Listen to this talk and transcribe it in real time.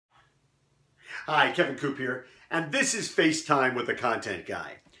Hi, Kevin Coop here, and this is FaceTime with the Content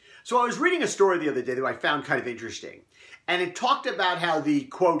Guy. So I was reading a story the other day that I found kind of interesting, and it talked about how the,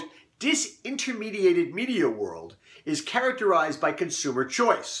 quote, disintermediated media world is characterized by consumer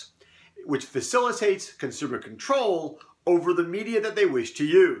choice, which facilitates consumer control over the media that they wish to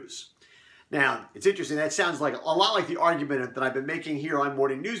use. Now, it's interesting, that sounds like a lot like the argument that I've been making here on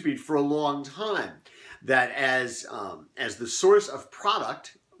Morning Newsbeat for a long time, that as the source of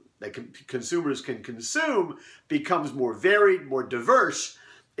product that consumers can consume becomes more varied, more diverse,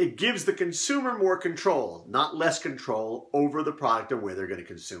 it gives the consumer more control, not less control, over the product and where they're going to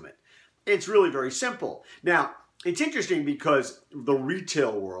consume it. It's really very simple. Now, it's interesting because the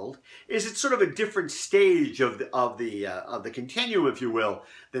retail world is at sort of a different stage of the continuum, if you will,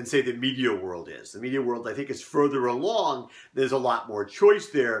 than say the media world is. The media world, I think, is further along. There's a lot more choice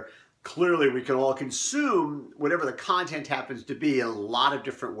there. Clearly, we can all consume whatever the content happens to be in a lot of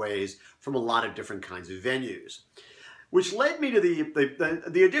different ways from a lot of different kinds of venues. Which led me to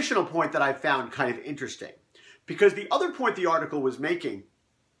the additional point that I found kind of interesting. Because the other point the article was making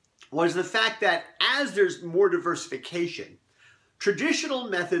was the fact that as there's more diversification, traditional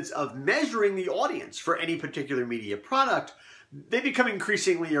methods of measuring the audience for any particular media product, they become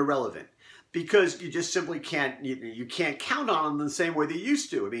increasingly irrelevant. Because you just simply can't, you can't count on them the same way they used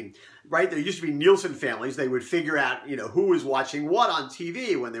to. I mean, right, there used to be Nielsen families. They would figure out, who was watching what on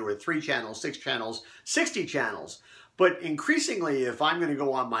TV when there were 3 channels, 6 channels, 60 channels. But increasingly, if I'm going to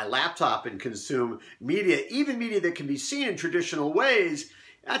go on my laptop and consume media, even media that can be seen in traditional ways,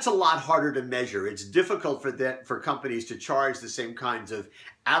 that's a lot harder to measure. It's difficult for companies to charge the same kinds of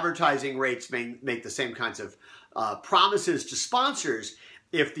advertising rates, make the same kinds of promises to sponsors,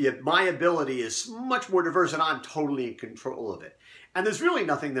 if my ability is much more diverse and I'm totally in control of it. And there's really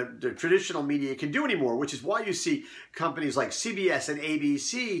nothing that the traditional media can do anymore, which is why you see companies like CBS and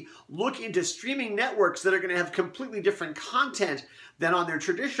ABC look into streaming networks that are going to have completely different content than on their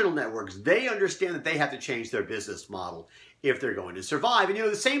traditional networks. They understand that they have to change their business model if they're going to survive. And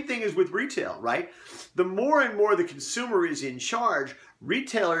the same thing is with retail, right? The more and more the consumer is in charge,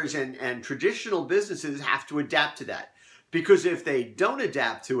 retailers and traditional businesses have to adapt to that. Because if they don't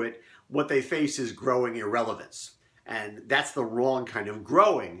adapt to it, what they face is growing irrelevance. And that's the wrong kind of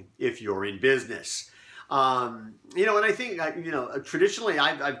growing if you're in business. And I think, traditionally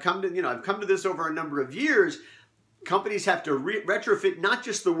I've come to this over a number of years. Companies have to retrofit not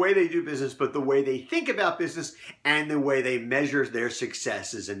just the way they do business, but the way they think about business and the way they measure their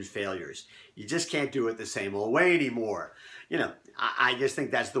successes and failures. You just can't do it the same old way anymore. I just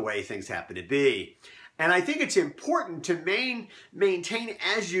think that's the way things happen to be. And I think it's important to maintain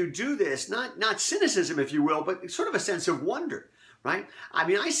as you do this, not cynicism, if you will, but sort of a sense of wonder, right? I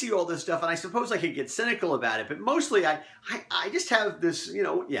mean, I see all this stuff and I suppose I could get cynical about it, but mostly I just have this,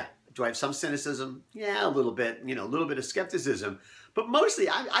 yeah. Do I have some cynicism? Yeah, a little bit, a little bit of skepticism. But mostly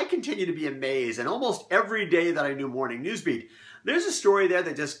I continue to be amazed. And almost every day that I do Morning Newsbeat, there's a story there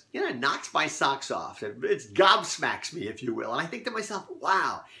that just, knocks my socks off. It gobsmacks me, if you will. And I think to myself,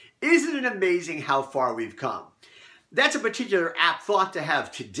 wow, isn't it amazing how far we've come? That's a particular apt thought to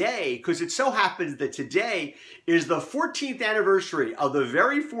have today, because it so happens that today is the 14th anniversary of the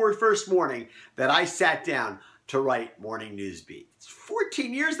very first morning that I sat down to write Morning Newsbeat. It's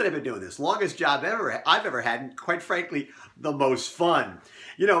 14 years that I've been doing this, longest job I've ever had, and quite frankly, the most fun.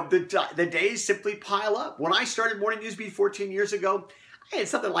 The days simply pile up. When I started Morning Newsbeat 14 years ago, I had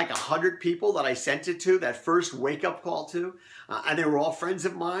something like 100 people that I sent it to, that first wake-up call to, and they were all friends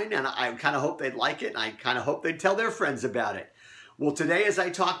of mine, and I kind of hoped they'd like it, and I kind of hoped they'd tell their friends about it. Well, today, as I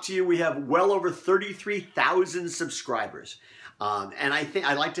talk to you, we have well over 33,000 subscribers. And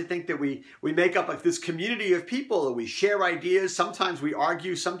I like to think that we make up this community of people, that we share ideas. Sometimes we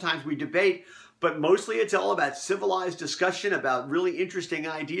argue, sometimes we debate, but mostly it's all about civilized discussion about really interesting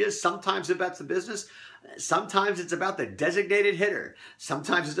ideas. Sometimes about the business, sometimes it's about the designated hitter,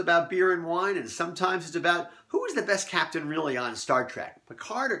 sometimes it's about beer and wine, and sometimes it's about who is the best captain really on Star Trek,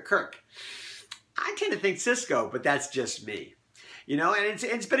 Picard or Kirk. I tend to think Cisco, but that's just me. And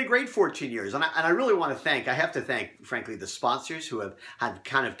it's been a great 14 years. And I really want to I have to thank, frankly, the sponsors who have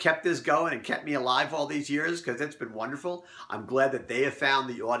kind of kept this going and kept me alive all these years, because it's been wonderful. I'm glad that they have found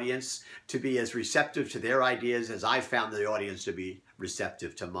the audience to be as receptive to their ideas as I found the audience to be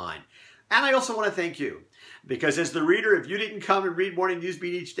receptive to mine. And I also want to thank you, because as the reader, if you didn't come and read Morning Newsbeat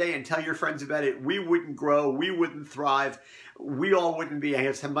each day and tell your friends about it, we wouldn't grow, we wouldn't thrive, we all wouldn't be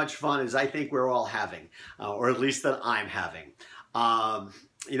as much fun as I think we're all having, or at least that I'm having. I'm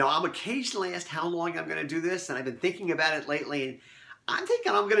occasionally asked how long I'm going to do this, and I've been thinking about it lately, and I'm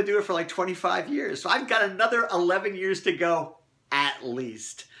thinking I'm going to do it for like 25 years. So I've got another 11 years to go, at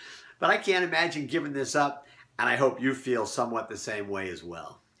least. but I can't imagine giving this up, and I hope you feel somewhat the same way as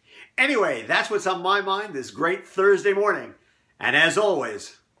well. Anyway, that's what's on my mind this great Thursday morning. And as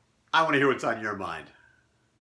always, I want to hear what's on your mind.